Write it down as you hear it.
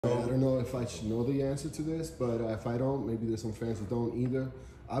if I should know the answer to this, but if I don't, maybe there's some fans that don't either.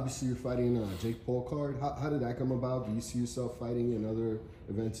 Obviously, you're fighting Jake Paul card. How did that come about? Do you see yourself fighting in other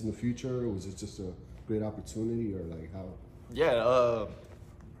events in the future, or was it just a great opportunity, or like how? Yeah,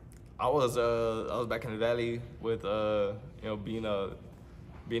 I was back in the valley with being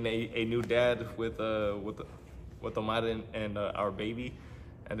a new dad with Amada and our baby,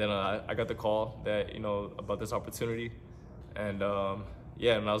 and then I got the call that about this opportunity, and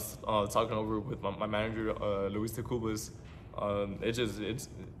and I was talking over with my manager Luis Tacubas.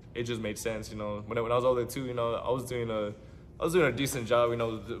 It just made sense. When I was over there too, I was doing a decent job.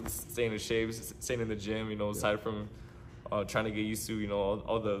 Staying in shape, staying in the gym. Aside from trying to get used to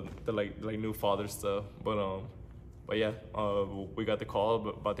all the like new father stuff. But yeah, we got the call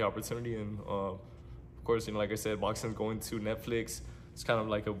about the opportunity, and of course, like I said, boxing's going to Netflix. It's kind of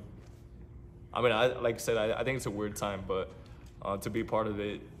like I think it's a weird time, but to be part of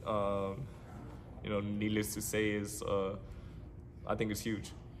it, needless to say, is I think it's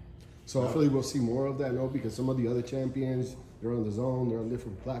huge. So hopefully we'll see more of that, because some of the other champions, they're on the zone, they're on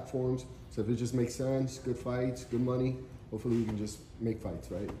different platforms. So if it just makes sense, good fights, good money, hopefully we can just make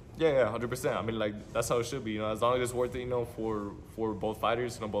fights, right? Yeah, 100%. I mean, that's how it should be. As long as it's worth it, for both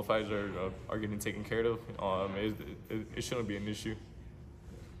fighters. Both fighters are getting taken care of. It shouldn't be an issue.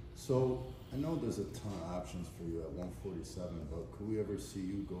 So I know there's a ton of options for you at 147, but could we ever see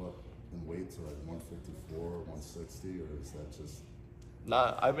you go up in weight to like 154, 160, or is that just?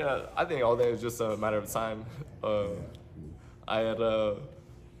 Nah, I mean, I think all that is just a matter of time. I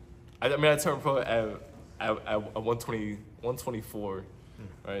turned pro at 120, 124,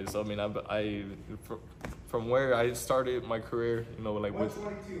 right? So I mean, I from where I started my career, like with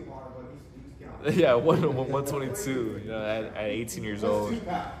 122, but yeah, 122, at 18 years old.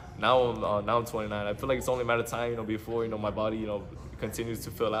 Now I'm 29. I feel like it's only a matter of time, before my body, continues to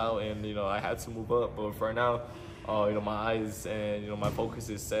fill out, and I had to move up. But for right now, my eyes and my focus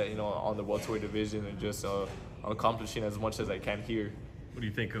is set, on the welterweight division and just accomplishing as much as I can here. What do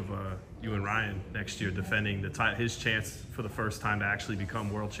you think of you and Ryan next year defending his chance for the first time to actually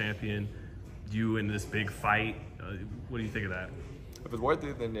become world champion? You in this big fight. What do you think of that? If it's worth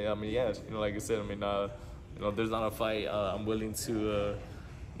it, then yeah, I mean, yes. Like I said, I mean, there's not a fight I'm willing to,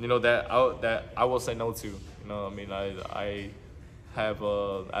 that I will say no to. I mean, I have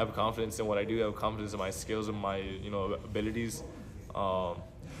confidence in what I do. I have confidence in my skills and my abilities.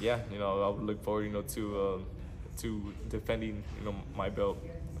 Yeah, I would look forward to defending my belt.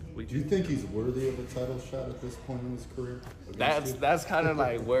 Do you think he's worthy of a title shot at this point in his career? That's kind of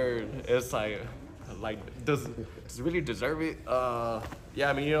like where it's like does he really deserve it? Yeah,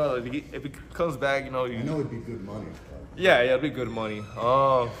 I mean, if he comes back, I know it'd be good money. Yeah, it'd be good money.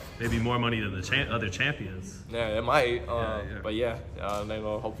 Maybe more money than the other champions. Yeah, it might. But yeah,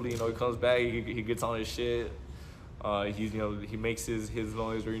 hopefully, he comes back, he gets on his shit. He makes his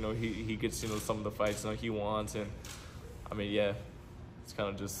noise, or he gets some of the fights he wants, and I mean, yeah, it's kind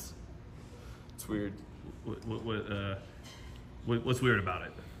of just it's weird. What's weird about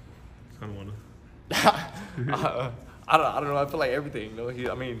it? Kind of want to. I don't know. I feel like everything.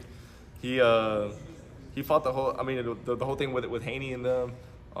 He fought the whole. I mean, the whole thing with Haney and them,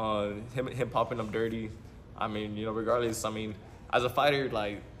 him popping up dirty. I mean, regardless. I mean, as a fighter,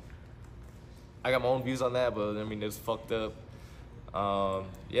 like, I got my own views on that, but I mean, it's fucked up.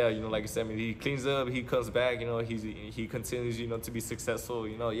 Yeah, like I said, I mean, he cleans up, he comes back, he continues, to be successful.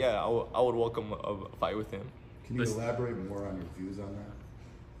 Yeah, I would welcome a fight with him. Can you elaborate more on your views on that?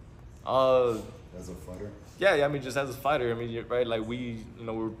 As a fighter? Yeah, I mean, just as a fighter, I mean, right, like we're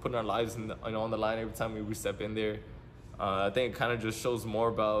putting our lives on the line every time we step in there. I think it kind of just shows more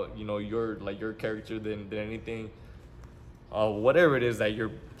about, your character than anything. Whatever it is that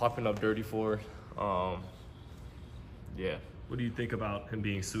you're popping up dirty for. Yeah. What do you think about him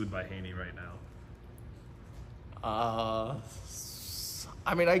being sued by Haney right now?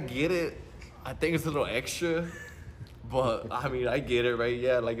 I mean, I get it. I think it's a little extra. But I mean, I get it, right?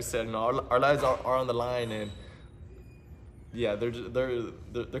 Yeah, like I said, our lives are on the line, and yeah, they're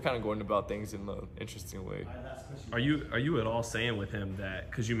kind of going about things in an interesting way. Are you at all saying with him that,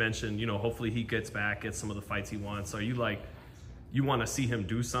 because you mentioned, hopefully he gets back, gets some of the fights he wants? Are you like, you want to see him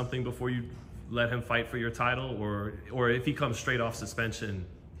do something before you let him fight for your title, or if he comes straight off suspension,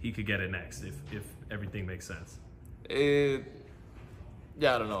 he could get it next if everything makes sense?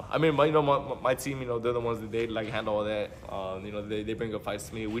 Yeah, I don't know. I mean, my team, they're the ones that they like handle all that. They bring up fights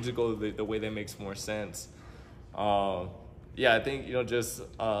to me. We just go the way that makes more sense. Yeah, I think just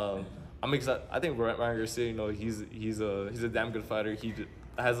I'm excited. I think Ryan Garcia, he's a damn good fighter. He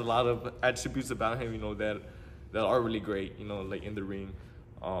has a lot of attributes about him, that are really great. Like in the ring.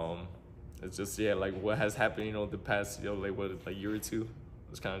 it's just like what has happened, the past like year or two.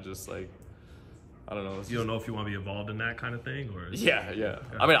 It's kind of just like I don't know. You don't know if you want to be involved in that kind of thing, or yeah.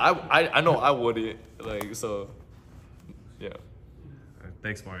 I mean, I know I wouldn't so. Yeah. All right,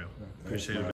 thanks, Mario. Appreciate it.